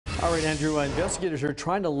All right, Andrew, investigators are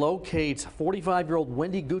trying to locate 45-year-old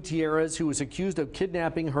Wendy Gutierrez, who is accused of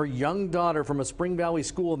kidnapping her young daughter from a Spring Valley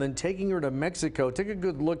school and then taking her to Mexico. Take a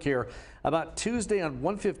good look here. About Tuesday on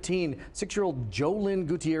 1:15, 6-year-old Jolyn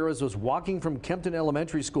Gutierrez was walking from Kempton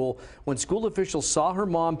Elementary School when school officials saw her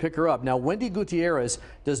mom pick her up. Now, Wendy Gutierrez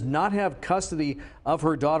does not have custody of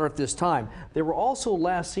her daughter at this time. They were also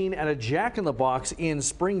last seen at a Jack in the Box in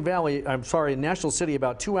Spring Valley, in National City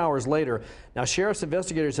about 2 hours later. Now, sheriff's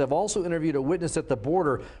investigators have also interviewed a witness at the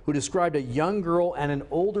border who described a young girl and an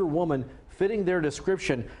older woman fitting their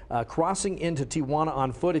description, crossing into Tijuana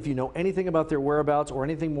on foot. If you know anything about their whereabouts or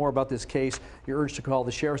anything more about this case, you're urged to call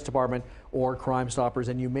the Sheriff's Department or Crime Stoppers,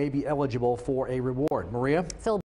 and you may be eligible for a reward. Maria?